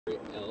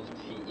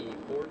LTE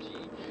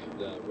 4G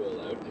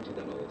rollout. I do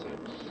that all the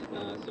time.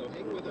 So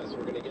hang with us.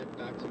 We're going to get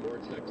back to more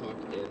tech talk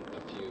in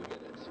a few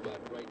minutes. But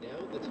right now,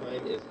 the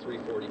time is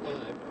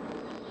 3:45.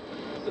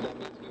 So that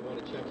means we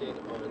want to check in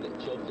on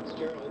Jill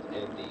Fitzgerald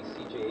and the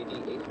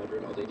CJAD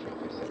 800 all-day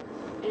traffic center.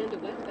 And a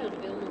westbound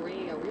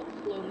Ville-Marie, a real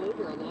slow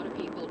mover. A lot of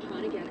people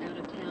trying to get out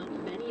of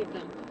town. Many of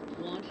them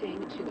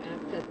wanting to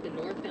access the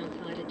northbound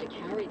side and to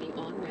carry the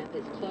on-ramp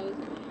is closed.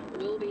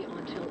 Will be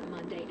until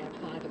Monday at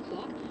 5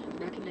 o'clock.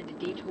 Recommended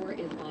detour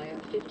is via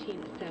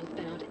 15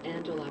 southbound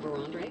and de la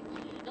Vérendrye.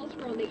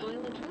 Elsewhere on the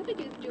island, traffic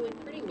is doing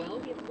pretty well.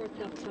 We, of course,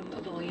 have some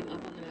volume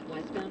up on the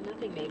westbound.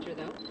 Nothing major,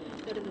 though.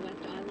 Out in the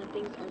West Island,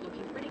 things are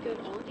looking pretty good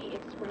on the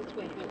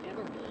expressway.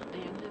 However, I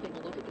am having a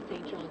look at the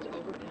St. John's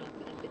overpass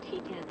and the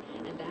T10,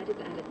 and that is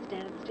at a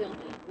standstill.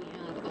 We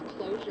have a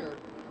closure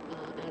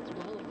as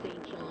well as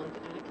St. John's.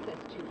 Access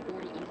to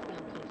 40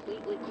 eastbound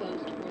completely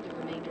closed for the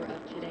remainder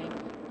of today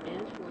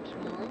and for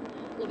tomorrow.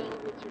 Laval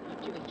routes are not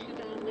doing too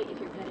badly.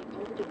 If you're heading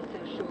over to the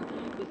South Shore,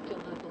 we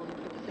still have volume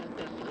for the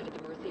southbound side of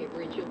the Mercier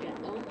Bridge. You'll get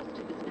almost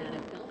to the Span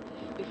itself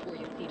before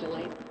you see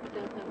delays.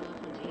 Southbound La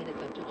Fontaine is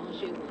up to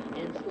Anjou,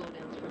 and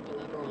slowdowns from de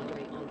la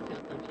Vérendrye on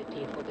southbound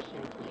 15 for the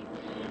Champlain.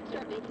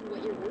 Start making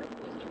what you're worth.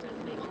 Post your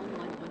resume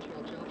online at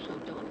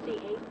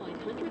montrealjobshop.ca. Find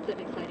hundreds of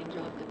exciting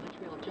jobs at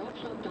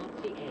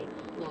montrealjobshop.ca.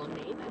 Long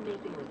name,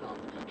 amazing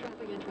results.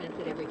 Traffic and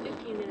transit every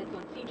 15 minutes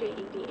on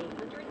CJAD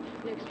 800.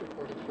 Next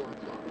report at 4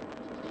 o'clock.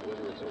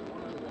 Whether it's a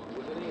one-on-one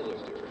with an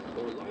A-lister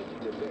or lively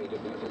debate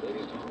about the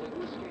latest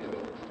Hollywood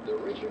scandal, The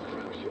Richard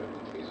Krause Show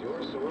is your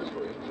source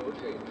for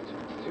infotainment.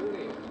 Tune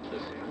in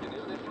this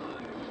afternoon at 5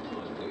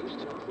 on News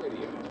Talk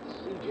Radio,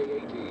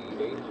 CJAD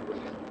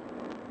 800.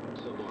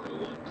 Tomorrow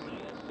on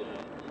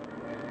TSN.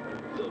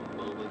 The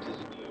moment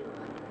is near.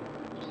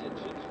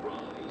 Tensions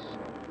rise.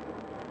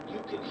 You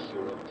can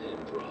hear a pin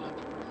drop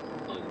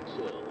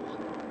until...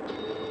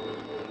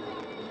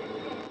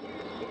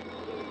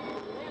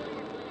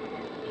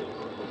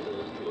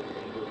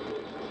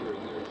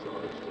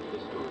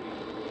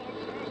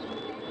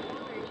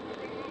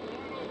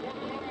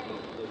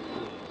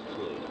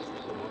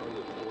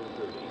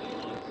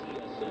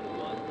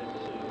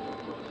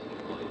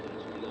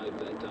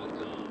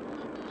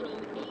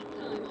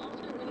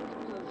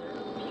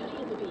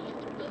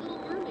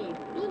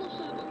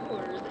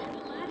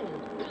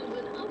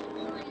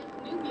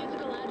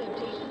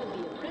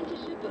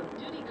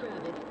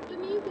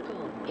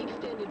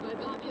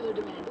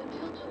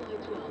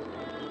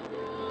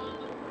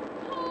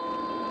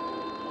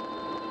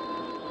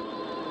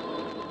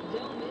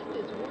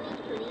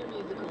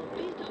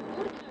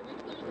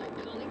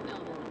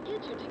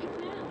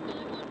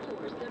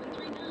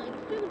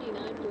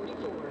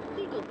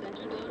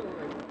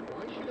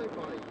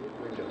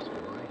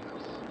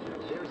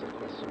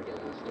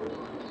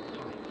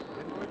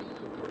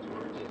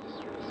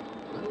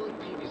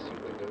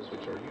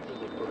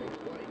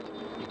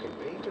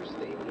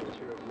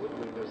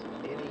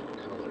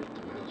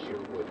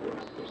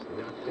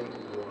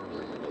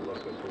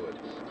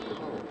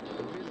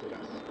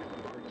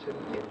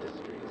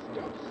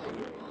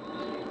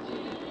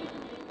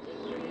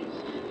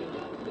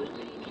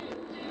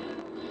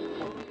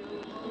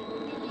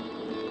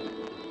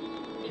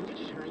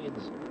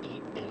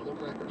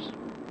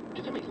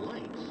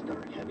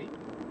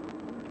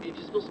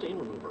 Stain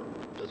remover.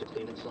 Does it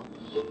clean itself?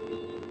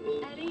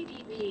 At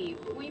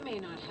ADP, we may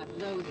not have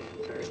those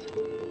answers,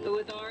 but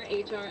with our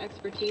HR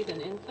expertise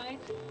and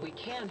insights, we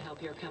can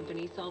help your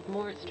company solve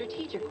more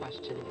strategic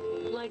questions,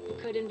 like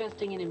could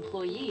investing in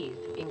employees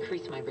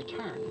increase my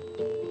return?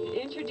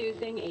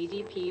 Introducing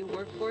ADP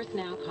Workforce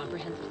Now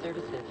Comprehensive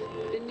Services,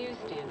 the new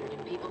standard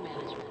in people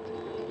management.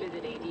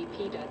 Visit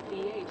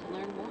adp.ca to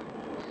learn more.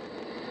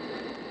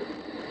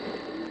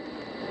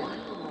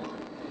 Wow,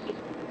 it's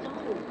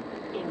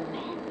so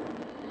immense.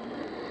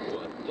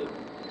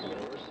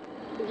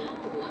 No,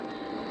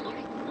 our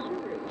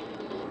sunroof.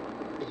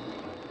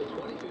 The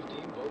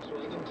 2015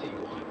 Volkswagen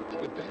Tiguan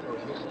with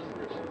panoramic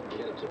sunroof.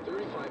 Get up to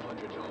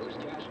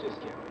 $3,500 cash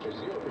discount or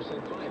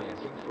 0%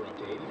 financing for up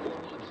to 84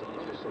 months on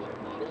other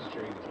select models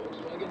during the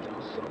Volkswagen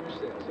DAF Summer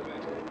Sales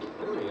Event.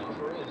 Early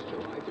offer ends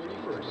July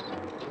 31st.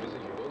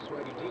 Visit your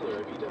Volkswagen dealer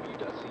at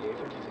vw.ca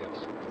for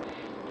details.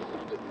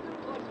 The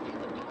Cineplex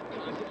Pizza Pop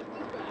Contest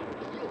is back.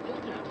 Feel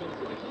full taps and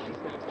select ice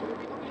snacks to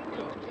reveal a pin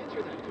code.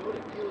 Enter that code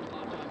at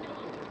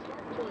peelandpop.com to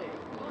start playing.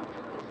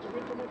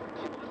 Win from over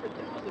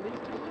 200,000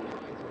 instant win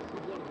prizes,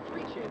 with 1 in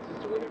 3 chances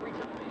to win every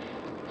time.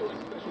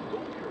 Collect special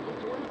gold kernels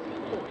to earn team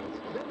points.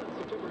 Then on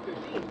September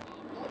 15th,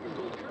 all your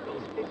gold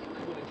kernels, and you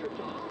can win a trip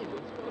to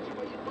Hollywood sponsored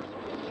by Universal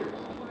Pictures.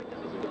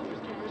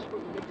 $5,000 cash from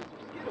the makers of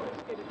Skittles,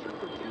 and a trip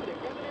for 2 to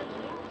M&M's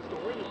World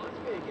Store in Las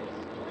Vegas.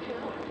 Play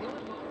now at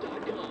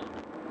peelandpop.com.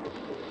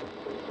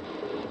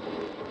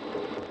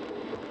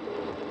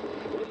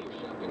 Whether you're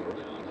shopping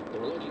around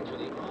or looking for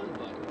the on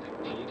button,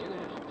 you can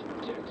help.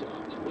 Tech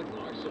Talk with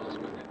Mark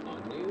Salzman.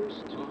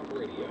 News Talk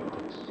Radio,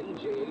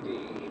 CJAD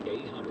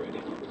 800.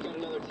 We've got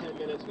another 10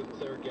 minutes with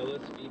Claire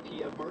Gillis,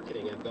 VP of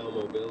Marketing at Bell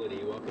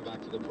Mobility. Welcome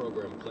back to the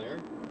program, Claire.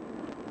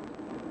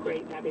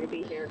 great. Happy to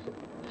be here.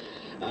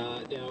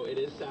 Now, it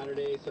is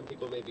Saturday. Some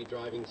people may be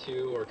driving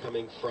to or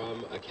coming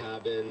from a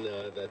cabin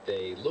that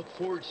they look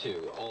forward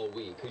to all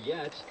week.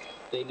 Yet,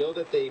 they know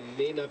that they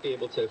may not be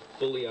able to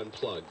fully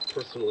unplug,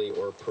 personally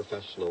or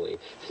professionally.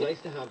 It's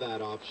nice to have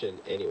that option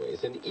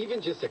anyways. And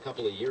even just a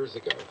couple of years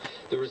ago,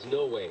 there was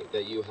no way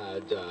that you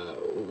had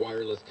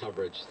wireless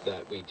coverage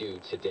that we do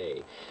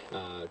today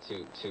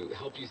to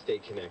help you stay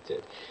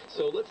connected.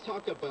 So let's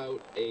talk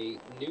about a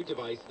new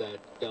device that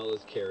Bell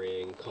is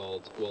carrying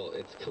called, well,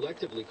 it's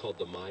collectively called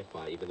the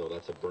MiFi, even though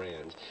that's a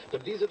brand.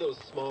 But these are those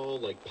small,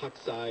 like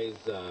puck-size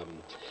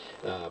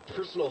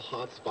personal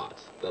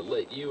hotspots that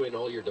let you and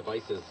all your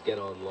devices get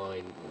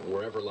online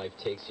wherever life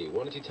takes you.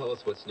 Why don't you tell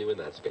us what's new in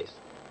that space?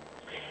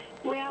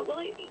 Well,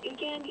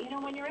 again, you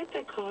know, when you're at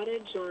the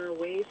cottage or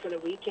away for the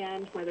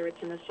weekend, whether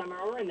it's in the summer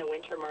or in the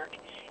winter, Mark,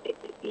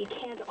 you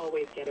can't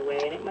always get away,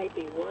 and it might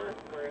be work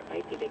or it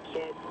might be the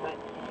kids, but,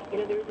 you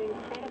know, there's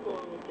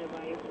incredible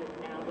devices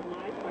now. The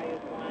Wi-Fi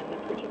is one. The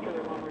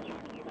particular one we're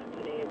talking about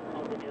today is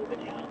called the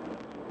Novotel,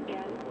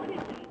 and what it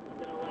does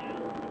is it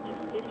allows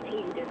just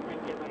 15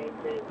 different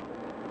devices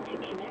to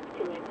connect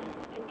to it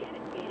and get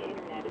it via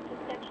internet. It's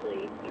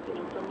essentially, you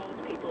know, for most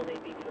people,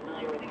 they'd be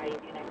familiar with how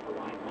you connect to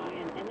Wi-Fi,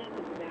 and that's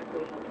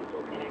exactly how people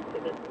connect to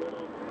this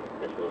little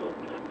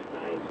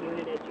puck-sized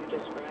unit as you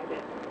describe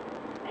it.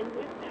 And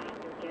with that,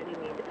 they're getting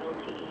these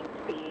LTE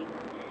speeds,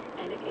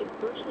 and it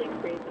virtually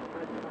creates a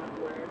hotspot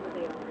wherever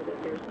they are that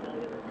there's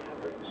cellular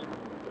coverage.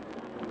 It's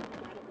got an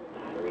incredible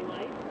battery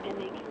life, and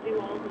they can do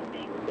all the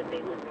things that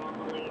they would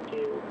normally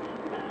do.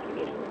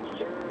 You know,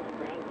 surf,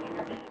 browse the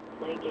internet,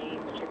 play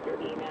games, check their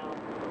email,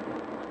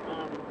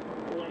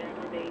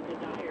 whatever they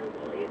desire,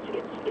 really.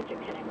 It's a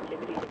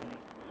connectivity device.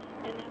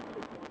 And that's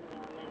just one of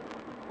them. And,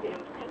 you know,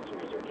 if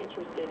customers are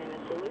interested in a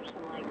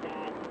solution like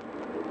that,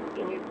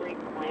 you know, we have great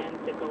plans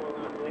that go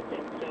along with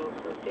it. So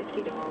for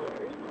 $50,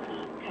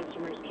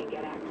 customers can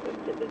get access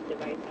to this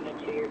device on a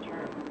 2-year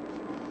term.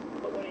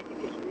 But what I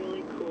think is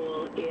really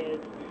cool is,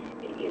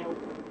 you know,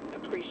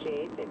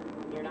 appreciate that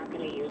you're not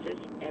going to use this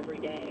every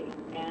day.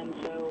 And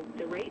so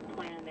the rate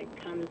plan that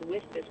comes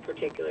with this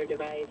particular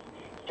device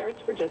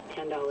starts for just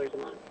 $10 a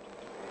month.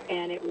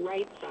 And it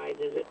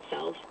right-sizes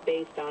itself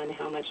based on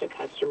how much a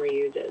customer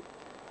uses.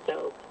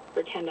 So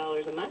for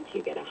 $10 a month,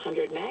 you get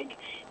 100 meg,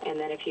 and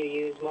then if you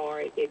use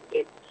more,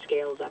 it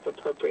scales up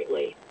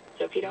appropriately.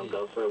 So if you don't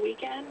go for a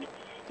weekend,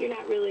 you're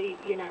not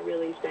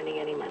really spending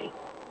any money.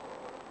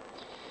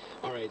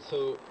 All right,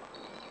 so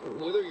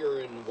whether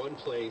you're in one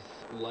place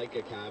like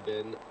a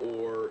cabin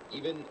or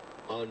even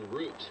en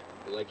route,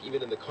 like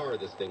even in the car,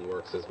 this thing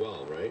works as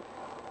well, right?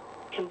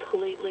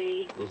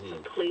 Completely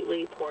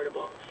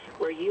portable.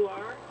 Where you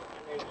are,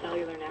 and there's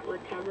cellular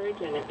network coverage,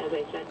 and as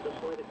I said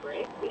before the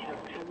break, we have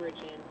coverage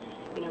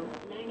in, you know,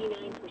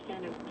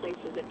 99% of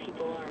places that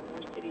people are,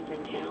 more cities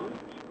and towns.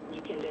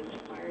 You can just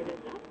fire this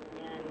up,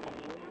 and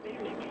you have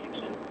internet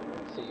connection.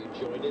 So you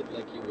join it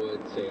like you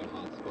would, say, a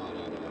hotspot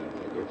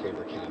at your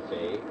favorite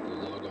cafe. You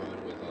log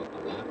on with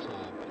a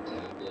laptop, a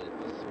tablet,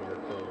 a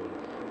smartphone,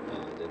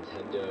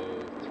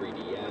 Nintendo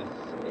 3DS,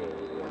 a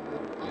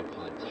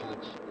iPod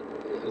Touch.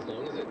 As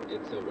long as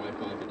it's a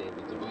Wi-Fi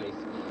enabled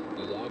device,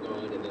 you log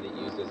on and then it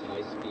uses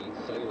high-speed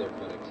cellular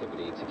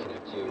connectivity to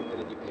connect you, and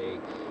then you pay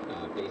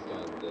based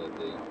on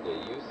the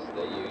use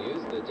that you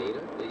use, the data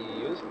that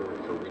you use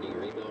for reading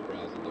your email,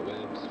 browsing the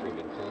web,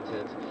 streaming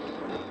content.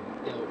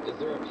 Now, is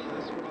there a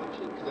password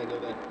option? Because I know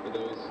that for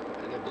those,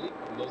 and I believe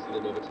most of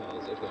the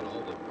Novotels, if not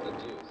all of them,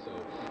 do. So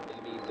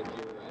that means if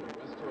you're at a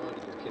restaurant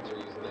and your kids are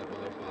using that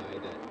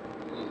Wi-Fi, that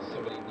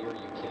somebody near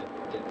you can't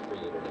get free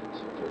internet,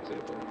 for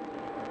example.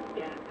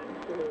 Yeah,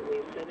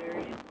 absolutely. So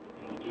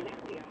you do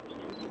have the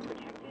option to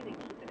protect it and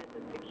keep it as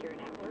a secure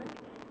network,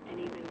 and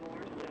even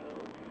more so,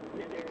 you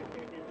know, there's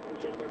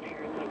instances where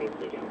parents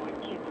obviously don't want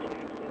kids to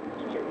access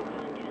certain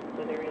content,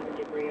 so there is a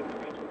degree of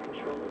parental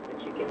control that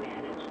you can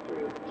manage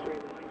through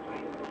the